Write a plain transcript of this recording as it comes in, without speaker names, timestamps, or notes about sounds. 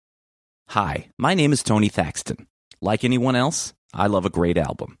Hi, my name is Tony Thaxton. Like anyone else, I love a great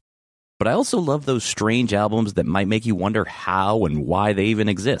album. But I also love those strange albums that might make you wonder how and why they even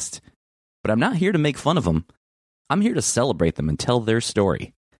exist. But I'm not here to make fun of them. I'm here to celebrate them and tell their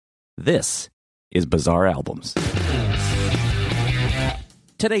story. This is Bizarre Albums.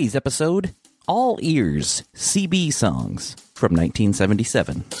 Today's episode, All Ears, CB Songs from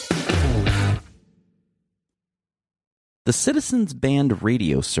 1977. The Citizens Band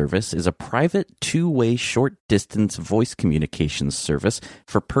radio service is a private two-way short-distance voice communications service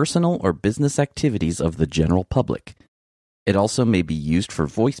for personal or business activities of the general public. It also may be used for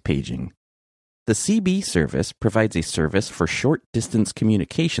voice paging. The CB service provides a service for short-distance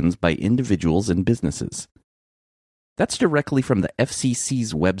communications by individuals and businesses. That's directly from the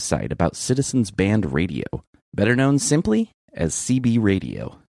FCC's website about Citizens Band Radio, better known simply as CB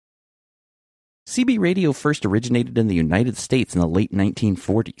Radio. CB radio first originated in the United States in the late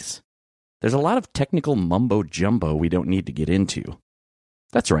 1940s. There's a lot of technical mumbo-jumbo we don't need to get into.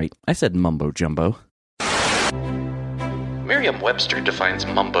 That's right, I said mumbo-jumbo. Merriam-Webster defines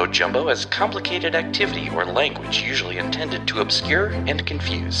mumbo-jumbo as complicated activity or language usually intended to obscure and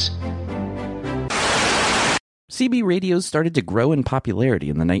confuse. CB radios started to grow in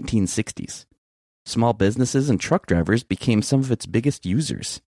popularity in the 1960s. Small businesses and truck drivers became some of its biggest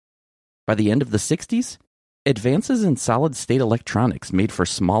users. By the end of the 60s, advances in solid-state electronics made for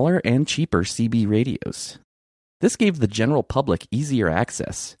smaller and cheaper CB radios. This gave the general public easier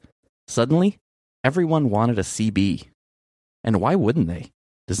access. Suddenly, everyone wanted a CB. And why wouldn't they?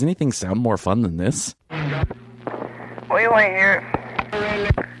 Does anything sound more fun than this? Wait here.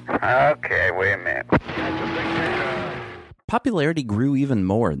 Okay, wait a minute. Popularity grew even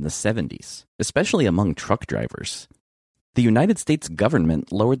more in the 70s, especially among truck drivers. The United States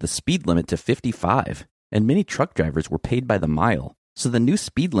government lowered the speed limit to 55, and many truck drivers were paid by the mile, so the new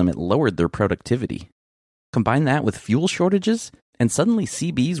speed limit lowered their productivity. Combine that with fuel shortages, and suddenly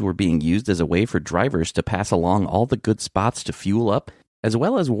CBs were being used as a way for drivers to pass along all the good spots to fuel up, as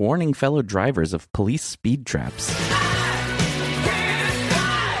well as warning fellow drivers of police speed traps.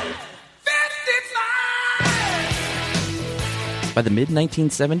 By the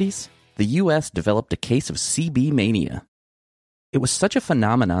mid-1970s, the U.S. developed a case of CB mania. It was such a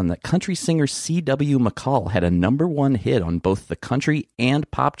phenomenon that country singer C.W. McCall had a '1 hit on both the country and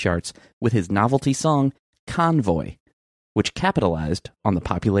pop charts with his novelty song, Convoy, which capitalized on the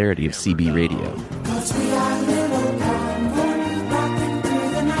popularity of CB radio.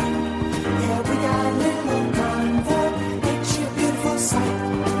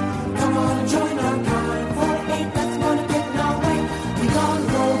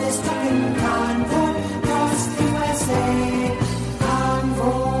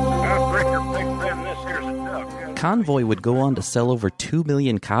 Convoy would go on to sell over 2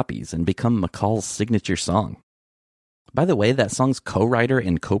 million copies and become McCall's signature song. By the way, that song's co-writer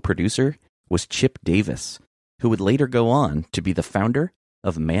and co-producer was Chip Davis, who would later go on to be the founder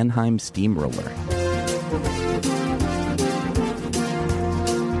of Mannheim Steamroller.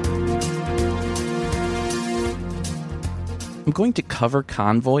 I'm going to cover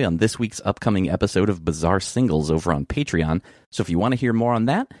Convoy on this week's upcoming episode of Bizarre Singles over on Patreon, so if you want to hear more on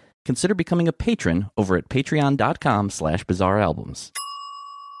that, consider becoming a patron over at patreon.com/bizarrealbums.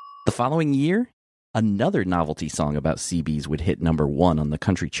 The following year, another novelty song about CBs would hit #1 on the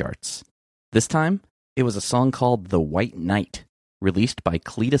country charts. This time, it was a song called The White Knight, released by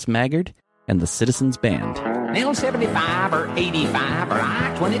Cletus Maggard and the Citizens Band. Nail 75 or 85 or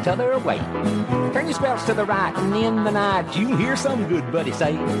I 20 t'other way. Turn your spells to the right and in the night you'll hear some good buddy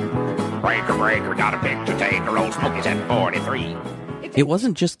say, breaker, breaker, got a pick to take, or old Smokey's at 43. It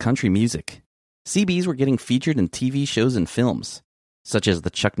wasn't just country music. CBs were getting featured in TV shows and films, such as the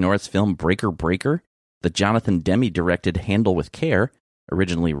Chuck Norris film Breaker Breaker, the Jonathan Demme-directed Handle with Care,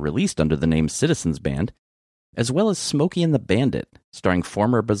 originally released under the name Citizens Band, as well as Smokey and the Bandit, starring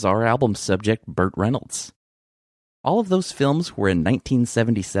former Bizarre Album subject Burt Reynolds. All of those films were in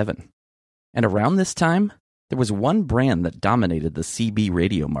 1977. And around this time, there was one brand that dominated the CB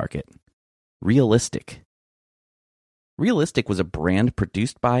radio market: Realistic. Realistic was a brand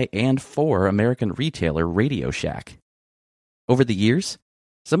produced by and for American retailer Radio Shack. Over the years,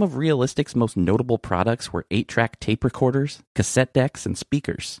 some of Realistic's most notable products were 8-track tape recorders, cassette decks, and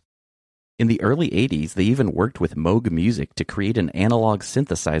speakers. In the early 80s, they even worked with Moog Music to create an analog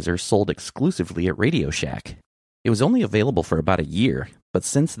synthesizer sold exclusively at Radio Shack. It was only available for about a year, but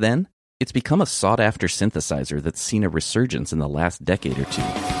since then, it's become a sought-after synthesizer that's seen a resurgence in the last decade or two.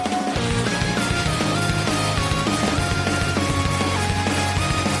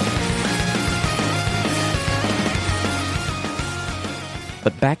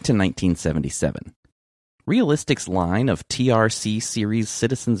 But back to 1977. Realistic's line of TRC series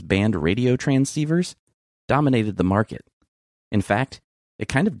Citizens Band radio transceivers dominated the market. In fact, it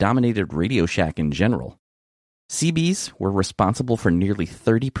kind of dominated Radio Shack in general. CBs were responsible for nearly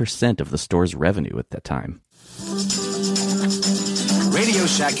 30% of the store's revenue at that time. Radio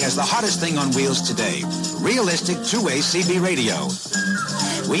Shack has the hottest thing on wheels today, Realistic two-way CB radio.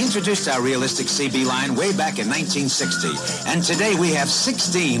 We introduced our Realistic CB line way back in 1960, and today we have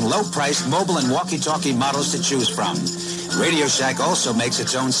 16 low-priced mobile and walkie-talkie models to choose from. Radio Shack also makes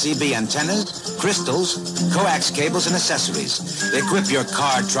its own CB antennas, crystals, coax cables, and accessories. Equip your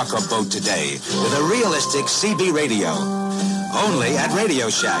car, truck, or boat today with a Realistic CB radio. Only at Radio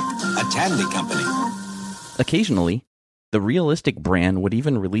Shack, a Tandy company. Occasionally, the Realistic brand would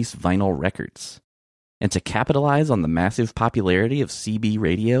even release vinyl records. And to capitalize on the massive popularity of CB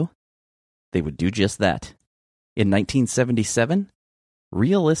radio, they would do just that. In 1977,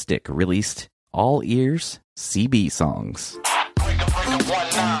 Realistic released All Ears CB Songs.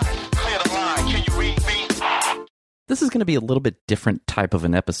 This is going to be a little bit different type of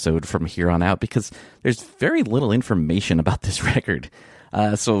an episode from here on out because there's very little information about this record.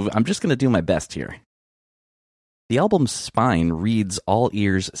 So I'm just going to do my best here. The album's spine reads All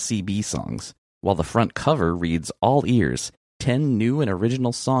Ears CB Songs, while the front cover reads All Ears, 10 new and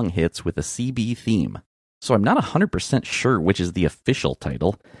original song hits with a CB theme. So I'm not 100% sure which is the official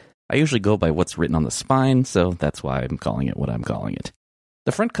title. I usually go by what's written on the spine, so that's why I'm calling it what I'm calling it.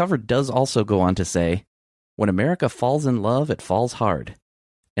 The front cover does also go on to say, when America falls in love, it falls hard,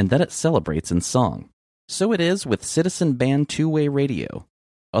 and then it celebrates in song. So it is with Citizen Band two-way radio,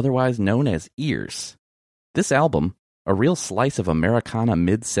 otherwise known as Ears. This album, a real slice of Americana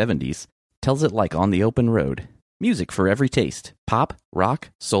mid-70s, tells it like on the open road. Music for every taste. Pop, rock,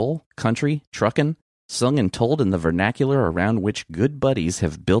 soul, country, truckin', sung and told in the vernacular around which good buddies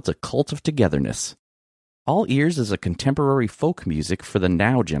have built a cult of togetherness. All Ears is a contemporary folk music for the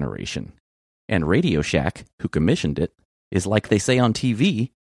now generation. And Radio Shack, who commissioned it, is, like they say on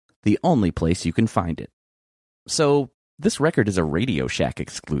TV, the only place you can find it. So, this record is a Radio Shack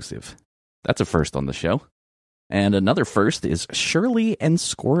exclusive. That's a first on the show. And another first is Shirley and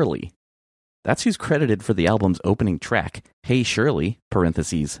Squirrely. That's who's credited for the album's opening track, Hey Shirley,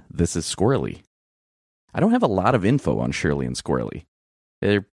 parentheses, This is Squirrely. I don't have a lot of info on Shirley and Squirrely.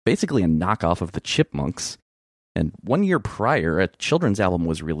 They're basically a knockoff of the Chipmunks. And 1 year prior, a children's album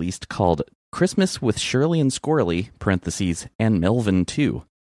was released called Christmas with Shirley and Squirrely, parentheses, and Melvin too.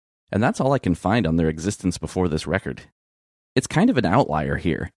 And that's all I can find on their existence before this record. It's kind of an outlier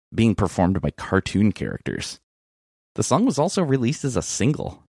here, being performed by cartoon characters. The song was also released as a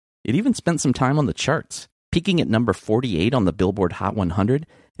single. It even spent some time on the charts, peaking at number 48 on the Billboard Hot 100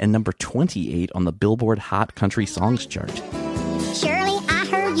 and number 28 on the Billboard Hot Country Songs chart. Shirley, I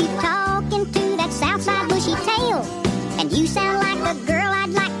heard you talking to that Southside bushy tail, and you sound like a girl I'd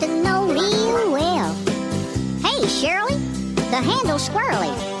like to know real well. Hey, Shirley, the handle's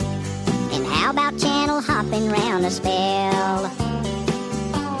squirrely, and how about channel hopping round a spell?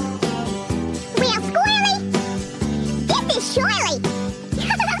 Well, Squirrely, this is Shirley.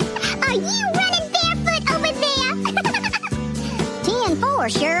 Are you running barefoot over there? 10-4,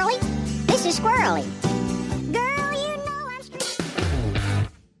 Shirley. This is Squirrely. Girl, you know I'm...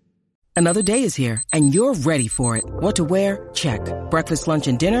 Another day is here, and you're ready for it. What to wear? Check. Breakfast, lunch,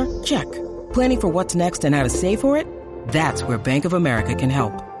 and dinner? Check. Planning for what's next and how to save for it? That's where Bank of America can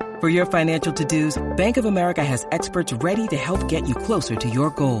help. For your financial to-dos, Bank of America has experts ready to help get you closer to your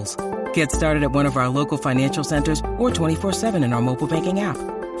goals. Get started at one of our local financial centers or 24/7 in our mobile banking app.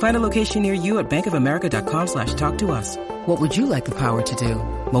 Find a location near you at bankofamerica.com/talktous. What would you like the power to do?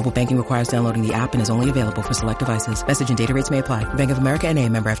 Mobile banking requires downloading the app and is only available for select devices. Message and data rates may apply. Bank of America N.A.,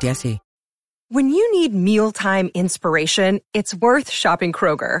 member FDIC. When you need mealtime inspiration, it's worth shopping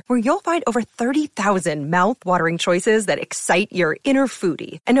Kroger, where you'll find over 30,000 mouth-watering choices that excite your inner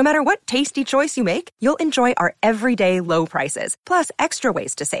foodie. And no matter what tasty choice you make, you'll enjoy our everyday low prices, plus extra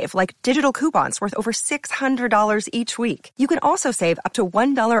ways to save, like digital coupons worth over $600 each week. You can also save up to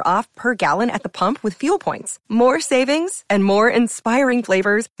 $1 off per gallon at the pump with fuel points. More savings and more inspiring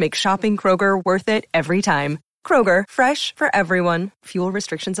flavors make shopping Kroger worth it every time. Kroger, fresh for everyone. Fuel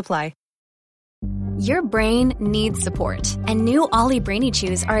restrictions apply. Your brain needs support, and new Ollie Brainy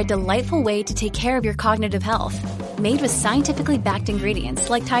Chews are a delightful way to take care of your cognitive health. Made with scientifically backed ingredients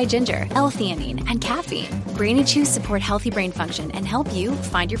like Thai ginger, L-theanine, and caffeine, Brainy Chews support healthy brain function and help you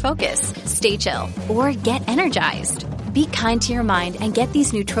find your focus, stay chill, or get energized. Be kind to your mind and get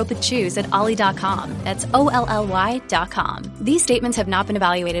these nootropic chews at olly.com. That's OLLY.com. These statements have not been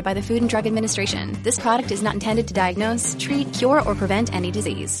evaluated by the Food and Drug Administration. This product is not intended to diagnose, treat, cure, or prevent any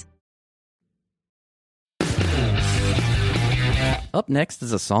disease. Up next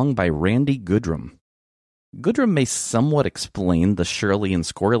is a song by Randy Goodrum. Goodrum may somewhat explain the Shirley and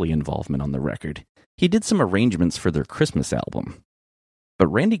Squirrely involvement on the record. He did some arrangements for their Christmas album. But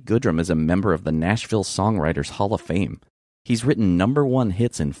Randy Goodrum is a member of the Nashville Songwriters Hall of Fame. He's written #1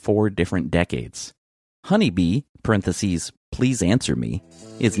 hits in 4 different decades. Honeybee, parentheses, Please Answer Me,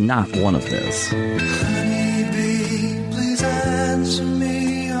 is not one of those. Honeybee, please answer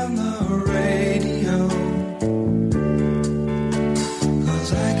me on the radio,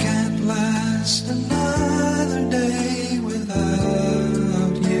 'cause I can't last another day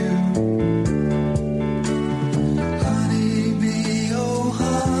without you. Honeybee, oh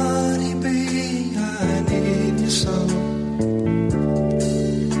honeybee, I need you so,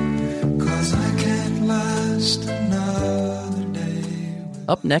 'cause I can't last another day.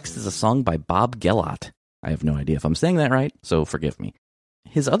 Up next is a song by Bob Gelot. I have no idea if I'm saying that right, so forgive me.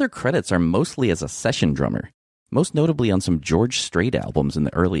 His other credits are mostly as a session drummer, most notably on some George Strait albums in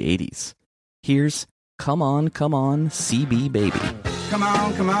the early 80s. Here's Come On, CB Baby. Come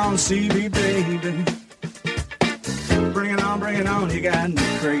on, CB baby. Bring it on, you got me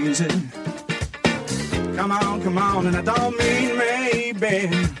crazy. Come on, and I don't mean maybe.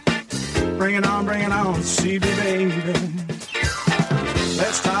 Bring it on, CB baby.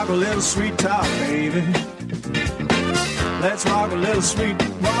 Let's talk a little sweet talk, baby. Let's walk a little sweet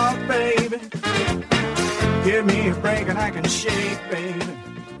walk, baby. Give me a break and I can shake, baby.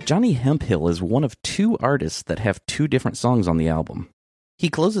 Johnny Hemphill is one of 2 artists that have 2 different songs on the album. He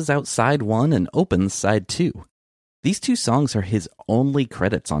closes out side 1 and opens side 2. These 2 songs are his only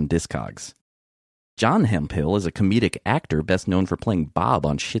credits on Discogs. John Hemphill is a comedic actor best known for playing Bob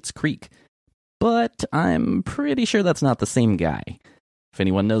on Schitt's Creek, but I'm pretty sure that's not the same guy. If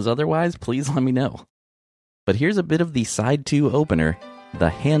anyone knows otherwise, please let me know. But here's a bit of the side 2 opener, the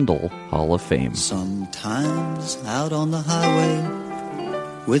Handle Hall of Fame. Sometimes out on the highway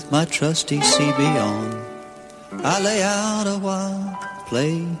with my trusty CB on, I lay out a while,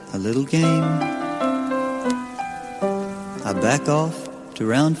 play a little game. I back off to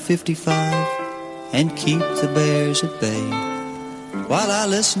round 55 and keep the bears at bay while I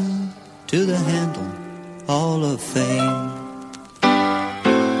listen to the Handle Hall of Fame.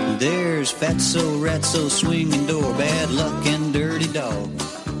 There's Fatso, Ratso, Swinging Door, Bad Luck and Dirty Dog,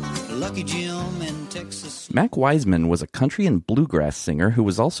 Lucky Jim and Texas. Mac Wiseman was a country and bluegrass singer who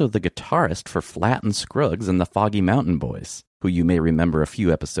was also the guitarist for Flatt and Scruggs and the Foggy Mountain Boys, who you may remember a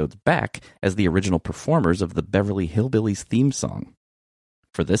few episodes back as the original performers of the Beverly Hillbillies theme song.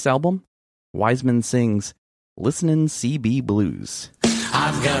 For this album, Wiseman sings Listenin' CB Blues.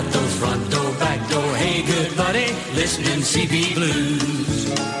 I've got those front door, back door, hey good buddy, listening CB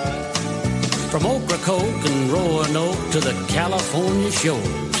Blues. From Ocracoke and Roanoke to the California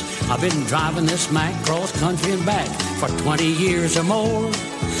shores, I've been driving this Mac cross country and back for 20 years or more.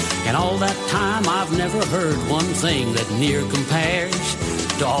 And all that time I've never heard one thing that near compares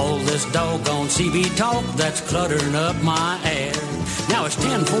to all this doggone CB talk that's cluttering up my air. Now it's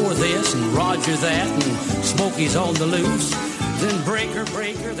 10-4 this and Roger that and Smokey's on the loose. Then breaker,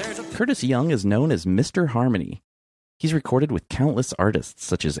 there's a... Curtis Young is known as Mr. Harmony. He's recorded with countless artists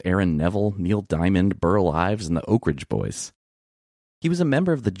such as Aaron Neville, Neil Diamond, Burl Ives, and the Oak Ridge Boys. He was a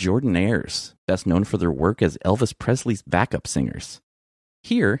member of the Jordanaires, best known for their work as Elvis Presley's backup singers.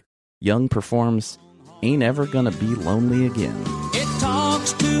 Here, Young performs Ain't Ever Gonna Be Lonely Again. It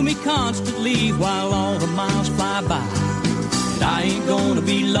talks to me constantly while all the miles fly by, and I ain't gonna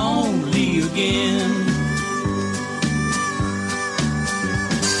be lonely again.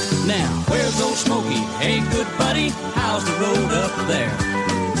 Now, where's old Smokey? Hey, good buddy, how's the road up there?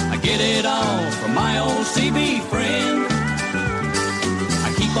 I get it all from my old CB friend.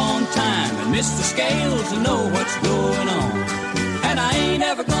 I keep on time and miss the scales to know what's going on, and I ain't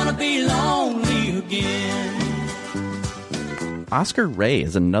ever gonna be lonely again. Oscar Ray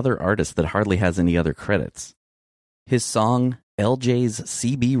is another artist that hardly has any other credits. His song, LJ's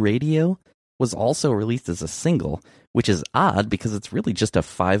CB Radio, was also released as a single, which is odd because it's really just a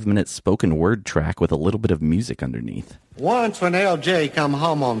 5-minute spoken word track with a little bit of music underneath. Once when LJ come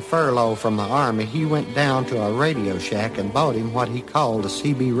home on furlough from the Army, he went down to a radio shack and bought him what he called a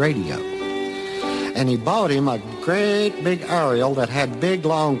CB radio. And he bought him a great big aerial that had big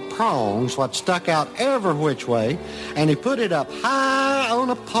long prongs what stuck out every which way, and he put it up high on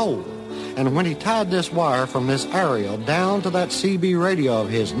a pole. And when he tied this wire from this aerial down to that CB radio of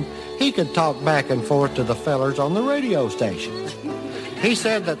his'n, he could talk back and forth to the fellers on the radio station. He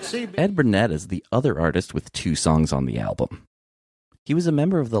said that CB... Ed Burnett is the other artist with 2 songs on the album. He was a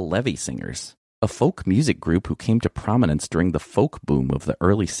member of the Levy Singers, a folk music group who came to prominence during the folk boom of the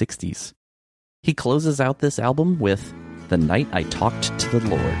early 60s. He closes out this album with The Night I Talked to the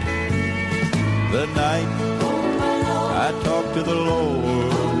Lord. The night I talked to the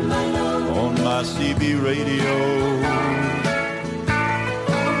Lord on my CB radio.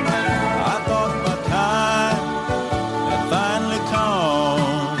 I thought my time had finally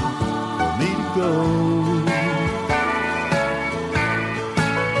come for me to go.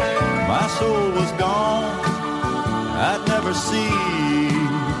 My soul was gone, I'd never see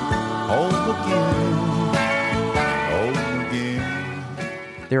home again.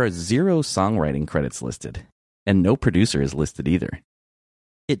 There are 0 songwriting credits listed, and no producer is listed either.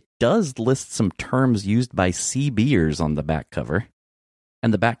 It does list some terms used by CBers on the back cover,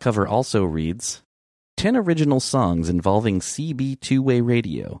 and the back cover also reads, 10 original songs involving CB two-way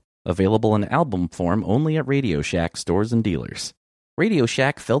radio, available in album form only at Radio Shack stores and dealers. Radio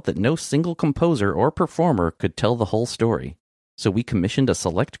Shack felt that no single composer or performer could tell the whole story, so we commissioned a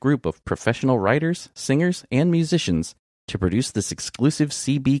select group of professional writers, singers, and musicians to produce this exclusive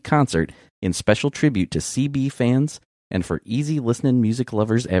CB concert in special tribute to CB fans and for easy listening music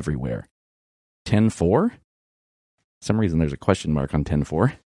lovers everywhere. 10-4? For some reason there's a question mark on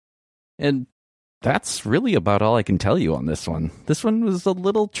 10-4. And that's really about all I can tell you on this one. This one was a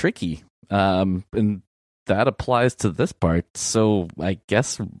little tricky. And that applies to this part. So I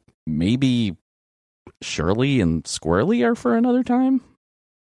guess maybe Shirley and Squirrely are for another time?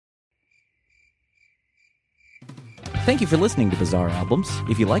 Thank you for listening to Bizarre Albums.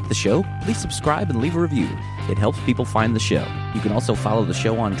 If you like the show, please subscribe and leave a review. It helps people find the show. You can also follow the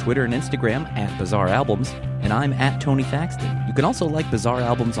show on Twitter and Instagram at Bizarre Albums, and I'm at Tony Thaxton. You can also like Bizarre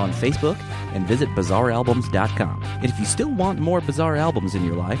Albums on Facebook and visit BizarreAlbums.com. And if you still want more Bizarre Albums in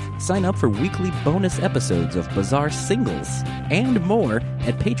your life, sign up for weekly bonus episodes of Bizarre Singles and more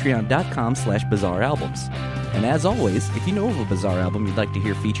at Patreon.com/BizarreAlbums. And as always, if you know of a Bizarre Album you'd like to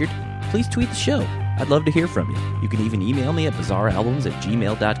hear featured, please tweet the show. I'd love to hear from you. You can even email me at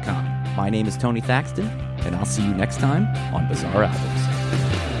bizarrealbums@gmail.com. My name is Tony Thaxton, and I'll see you next time on Bizarre Albums.